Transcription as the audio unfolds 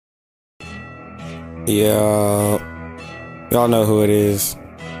Yeah, y'all know who it is.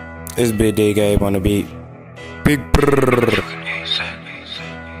 It's bigd1ckgabe on the beat. Big brrrr.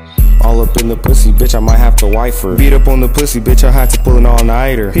 All up in the pussy, bitch, I might have to wife her. Beat up on the pussy, bitch, I had to pull an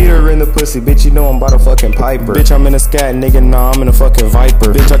all-nighter. Peter in the pussy, bitch, you know I'm about a fucking piper. Bitch, I'm in a scat, nigga, nah, I'm in a fucking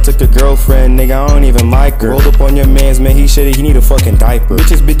viper. Bitch, I took your girlfriend, nigga, I don't even like her. Rolled up on your mans, man, he shitty, he need a fucking diaper.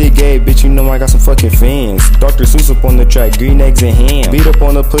 Bitch, it's bigd1ckgabe, bitch, you know I got some fucking fans. Dr. Seuss up on the track, green eggs and ham. Beat up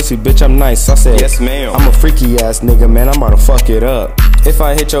on the pussy, bitch, I'm nice, I said, yes ma'am. I'm a freaky ass nigga, man, I'm about to fuck it up. If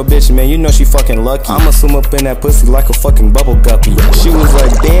I hit your bitch, man, you know she fucking lucky. I'ma swim up in that pussy like a fucking bubble guppy. She was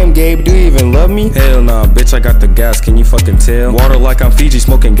like, damn, Gabe, do you even love me? Hell nah, bitch, I got the gas, can you fucking tell? Water like I'm Fiji,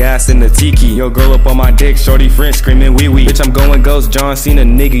 smoking gas in the tiki. Yo, girl up on my dick, shorty French, screaming wee wee. Bitch, I'm going ghost, John Cena,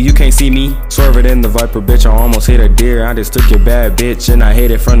 nigga, you can't see me. Swerve it in the Viper, bitch, I almost hit a deer. I just took your bad bitch, and I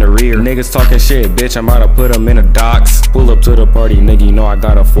hit it from the rear. Niggas talking shit, bitch, I'm about to put them in the docks. Pull up to the party, nigga, you know I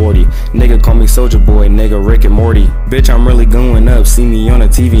got a 40. Nigga, call me Soldier Boy, nigga, Rick and Morty. Bitch, I'm really going up, see me on the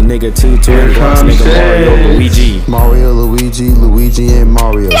TV, nigga, 2 toy blocks, nigga, Mario, Luigi. Mario, Luigi, and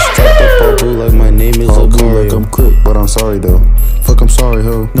Mario. Strap the purple like my name is Lucario. Like I'm quick, but I'm sorry though. Fuck, I'm sorry,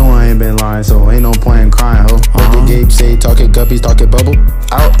 ho. No, I ain't been lying, so ain't no point crying, ho. bigd1ckgabe say, talking guppies, talking bubble.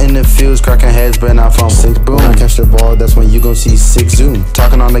 Out in the fields, cracking heads, but not fumble. 6 boom. When I catch the ball, that's when you gon' see 6 zoom.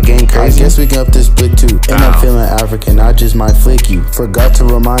 Talking on the game crazy. I guess we can up this split too. And I'm feeling African, I just might flick you. Forgot to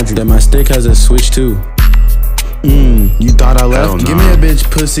remind you that my stick has a switch too. You thought I left? Give me a bitch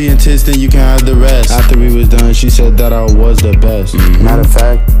pussy and tits, then you can have the rest. After we was done, she said that I was the best. Matter of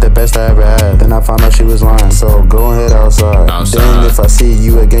fact, the best I ever had. Then I found out she was lying, so go ahead outside. Then if I see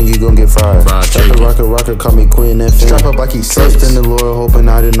you again, you gon' get fired. Strap the rocker, call me Queen and Strap up like he's trust in the Lord, hoping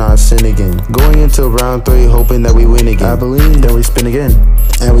I did not sin again. Going into round 3, hoping that we win again. I believe, then we spin again,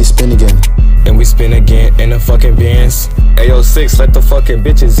 and we spin again. And we spin again in the fucking Benz. Ayo 6, let the fucking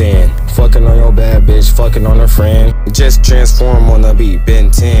bitches in. Fucking on your bad bitch, fucking on her friend. Just transform on the beat,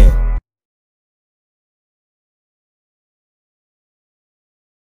 Ben 10.